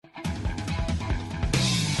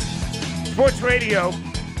Sports Radio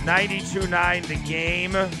 92.9 The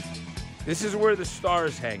Game. This is where the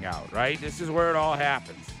stars hang out, right? This is where it all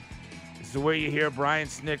happens. This is where you hear Brian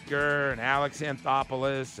Snitker and Alex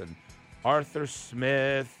Anthopoulos and Arthur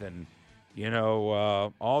Smith and,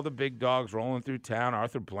 all the big dogs rolling through town.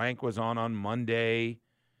 Arthur Blank was on Monday.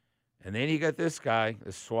 And then you got this guy,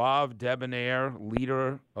 the suave, debonair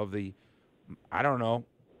leader of the,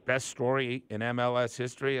 best story in MLS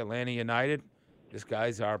history, Atlanta United. This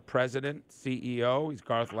guy's our president, CEO. He's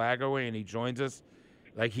Garth Largerwey, and he joins us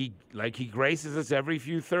like he graces us every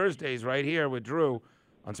few Thursdays right here with Drew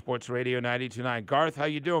on Sports Radio 92.9. Garth, how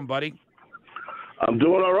you doing, buddy? I'm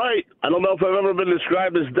doing all right. I don't know if I've ever been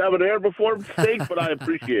described as debonair before, Steak, but I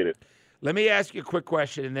appreciate it. Let me ask you a quick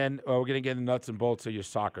question, and then we're going to get the nuts and bolts of your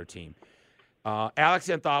soccer team. Alex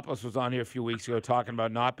Anthopoulos was on here a few weeks ago talking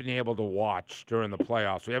about not being able to watch during the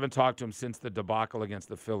playoffs. We haven't talked to him since the debacle against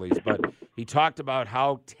the Phillies, but he talked about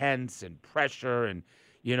how tense and pressure and,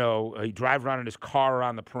 he drive around in his car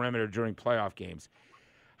around the perimeter during playoff games.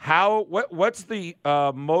 What's the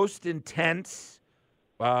most intense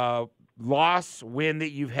loss, win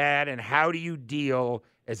that you've had, and how do you deal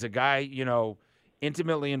as a guy,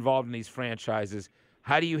 intimately involved in these franchises?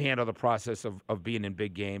 How do you handle the process of being in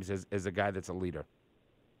big games as a guy that's a leader?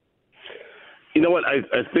 You know what?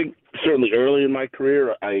 I think certainly early in my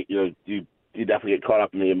career, you definitely get caught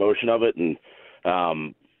up in the emotion of it, and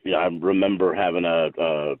I remember having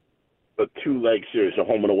a two-leg series, a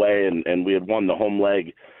home and away, and we had won the home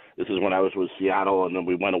leg. This is when I was with Seattle, and then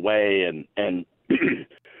we went away, and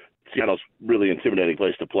Seattle's really intimidating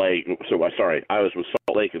place to play. So, I was with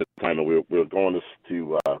Salt Lake at the time, and we were going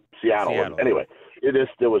to Seattle. And anyway,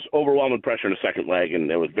 there was overwhelming pressure in the second leg,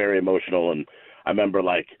 and it was very emotional. And I remember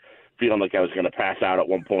feeling like I was going to pass out at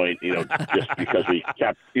one point, just because we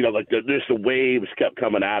kept, just the waves kept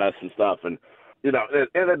coming at us and stuff. And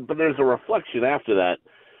but there's a reflection after that,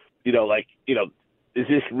 is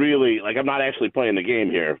this really I'm not actually playing the game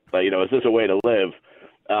here, but is this a way to live?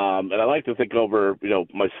 And I like to think over,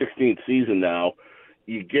 my 16th season now,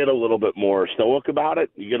 you get a little bit more stoic about it.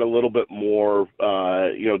 You get a little bit more,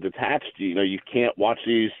 detached. You can't watch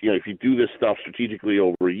these, if you do this stuff strategically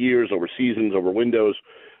over years, over seasons, over windows,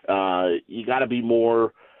 you got to be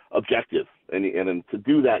more objective. And to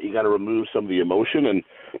do that, you got to remove some of the emotion. And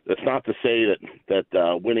that's not to say that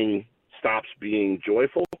winning stops being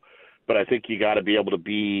joyful, but I think you got to be able to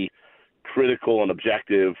be critical and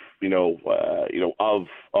objective, of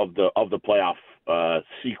the playoff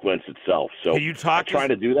sequence itself. So can you talk trying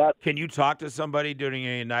to do that. Can you talk to somebody during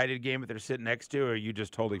a United game that they're sitting next to, or are you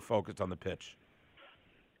just totally focused on the pitch?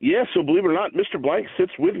 Yeah, so believe it or not, Mr. Blank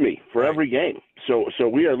sits with me for every game. So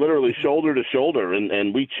we are literally shoulder to shoulder,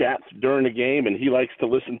 and we chat during the game, and he likes to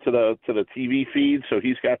listen to the TV feed, so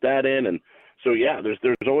he's got that in. And so, yeah, there's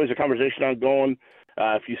always a conversation ongoing.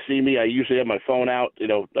 If you see me, I usually have my phone out,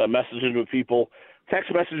 messaging with people.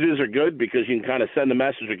 Text messages are good because you can kind of send a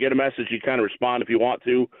message or get a message. You kind of respond if you want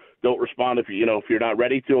to. Don't respond if you're not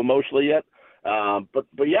ready to emotionally yet.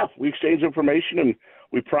 But yeah, we exchange information and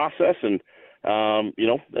we process, and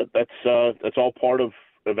that's all part of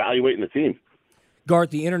evaluating the team.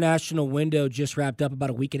 Garth, the international window just wrapped up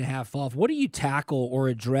about a week and a half off. What do you tackle or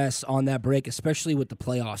address on that break, especially with the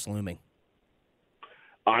playoffs looming?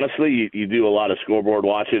 Honestly, you do a lot of scoreboard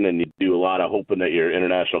watching, and you do a lot of hoping that your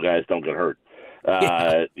international guys don't get hurt.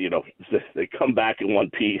 They come back in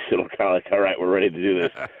one piece, and we're kind of all right, we're ready to do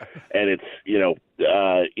this. And it's,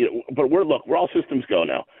 but we're all systems go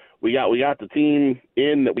now. We got the team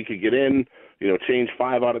in that we could get in, change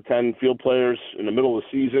 5 out of 10 field players in the middle of the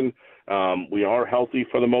season. We are healthy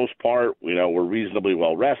for the most part. We're reasonably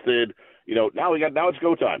well rested. Now it's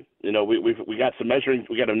go time. We got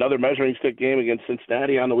another measuring stick game against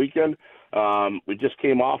Cincinnati on the weekend. We just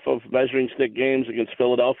came off of measuring stick games against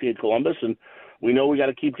Philadelphia and Columbus, and we know we got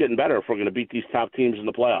to keep getting better if we're going to beat these top teams in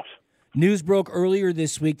the playoffs. News broke earlier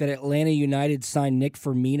this week that Atlanta United signed Nick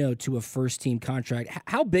Firmino to a first-team contract.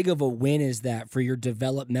 How big of a win is that for your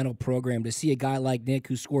developmental program to see a guy like Nick,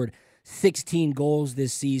 who scored 16 goals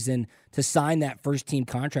this season, to sign that first-team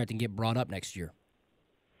contract and get brought up next year?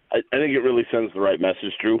 I think it really sends the right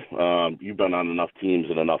message, Drew. You've been on enough teams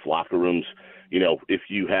and enough locker rooms. If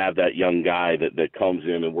you have that young guy that comes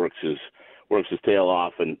in and works his tail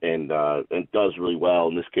off and does really well,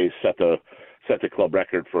 in this case, set the club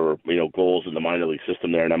record for goals in the minor league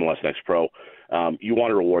system there in MLS Next Pro. You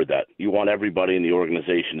want to reward that. You want everybody in the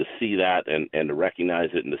organization to see that and to recognize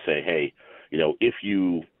it and to say, hey, if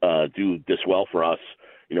you do this well for us,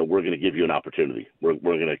 we're going to give you an opportunity. We're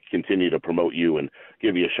going to continue to promote you and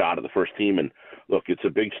give you a shot at the first team. And look, it's a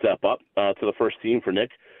big step up to the first team for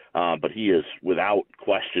Nick. but he has, without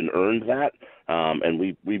question, earned that. And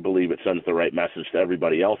we believe it sends the right message to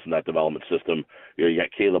everybody else in that development system. You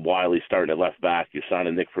got Caleb Wiley starting at left back. You're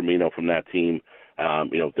signing Nick Firmino from that team.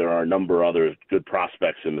 There are a number of other good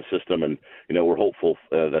prospects in the system, and, we're hopeful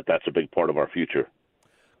that that's a big part of our future.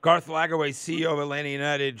 Garth Largerwey, CEO of Atlanta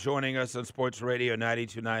United, joining us on Sports Radio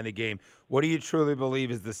 92.9 The Game. What do you truly believe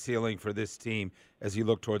is the ceiling for this team as you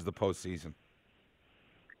look towards the postseason?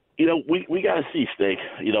 We got to see, Steak.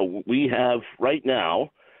 We have right now,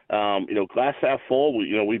 glass half full. We're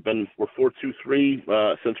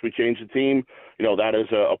 4-2-3 since we changed the team. That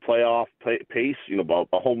is a playoff pace. A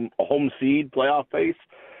home seed playoff pace.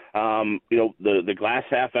 The glass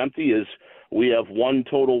half empty is we have one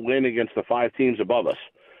total win against the 5 teams above us.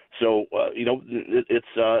 So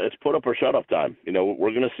it's put up or shut up time.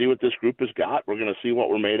 We're going to see what this group has got. We're going to see what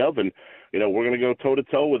we're made of, and we're going to go toe to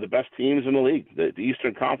toe with the best teams in the league. The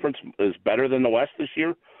Eastern Conference is better than the West this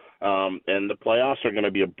year. And the playoffs are going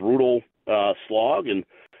to be a brutal slog. And,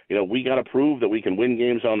 we got to prove that we can win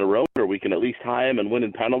games on the road, or we can at least tie them and win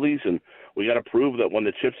in penalties. And we got to prove that when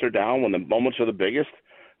the chips are down, when the moments are the biggest,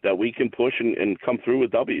 that we can push and come through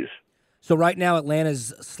with W's. So right now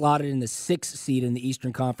Atlanta's slotted in the 6th seed in the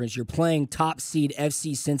Eastern Conference. You're playing top seed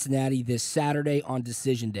FC Cincinnati this Saturday on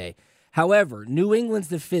Decision Day. However, New England's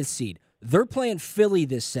the 5th seed. They're playing Philly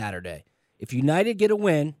this Saturday. If United get a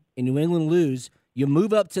win and New England lose, you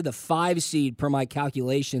move up to the 5 seed per my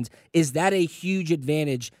calculations. Is that a huge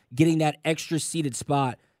advantage, getting that extra seeded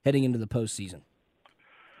spot heading into the postseason?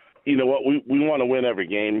 You know what? We want to win every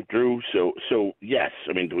game, Drew. So yes.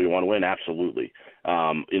 I mean, do we want to win? Absolutely.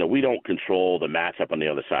 We don't control the matchup on the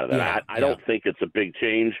other side of that. I don't think it's a big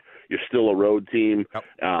change. You're still a road team. Yep.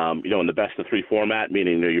 In the best of 3 format,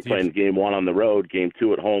 meaning you're playing game 1 on the road, game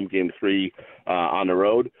 2 at home, game 3 on the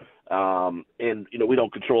road. We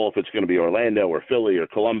don't control if it's going to be Orlando or Philly or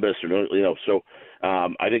Columbus so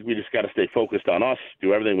I think we just got to stay focused on us,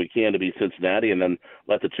 do everything we can to beat Cincinnati, and then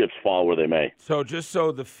let the chips fall where they may. So just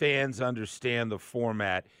so the fans understand the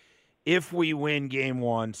format, if we win game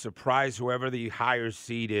 1, surprise whoever the higher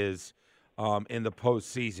seed is in the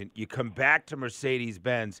postseason, you come back to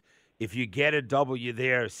Mercedes-Benz. If you get a W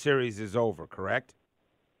there, series is over, correct?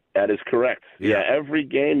 That is correct. Yeah, every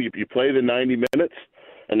game you play the 90 minutes,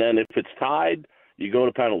 and then if it's tied, you go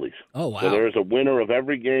to penalties. Oh, wow. So there's a winner of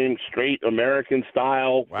every game, straight American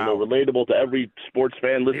style, relatable to every sports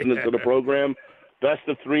fan listening to the program. Best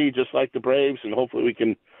of 3, just like the Braves, and hopefully we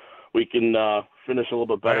can finish a little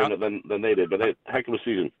bit better than they did. But heck of a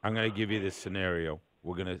season. I'm going to give you this scenario.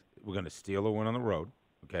 We're gonna steal a win on the road,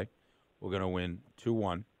 okay? We're going to win 2-1.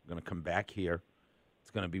 We're going to come back here.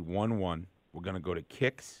 It's going to be 1-1. We're going to go to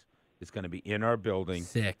kicks. It's going to be in our building.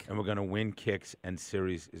 Sick. And we're going to win kicks, and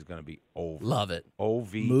series is going to be over. Love it.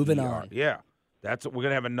 O-V-E-R. Moving on. Yeah. We're going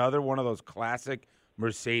to have another one of those classic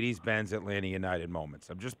Mercedes-Benz Atlanta United moments.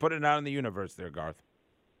 I'm just putting it out in the universe there, Garth.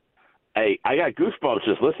 Hey, I got goosebumps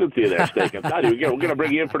just listening to you there, Steak. I'm telling you, we're going to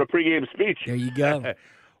bring you in for the pregame speech. There you go.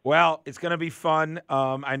 Well, it's going to be fun.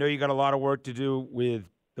 I know you got a lot of work to do with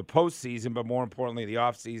the postseason, but more importantly, the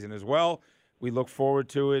offseason as well. We look forward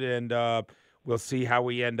to it, and we'll see how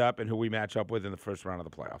we end up and who we match up with in the first round of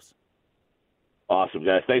the playoffs. Awesome,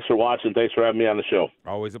 guys. Thanks for watching. Thanks for having me on the show.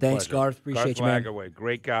 Always a pleasure. Thanks, Garth. Appreciate you, man. Garth Largerwey,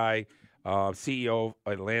 great guy, CEO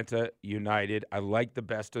of Atlanta United. I like the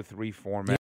best of 3 format.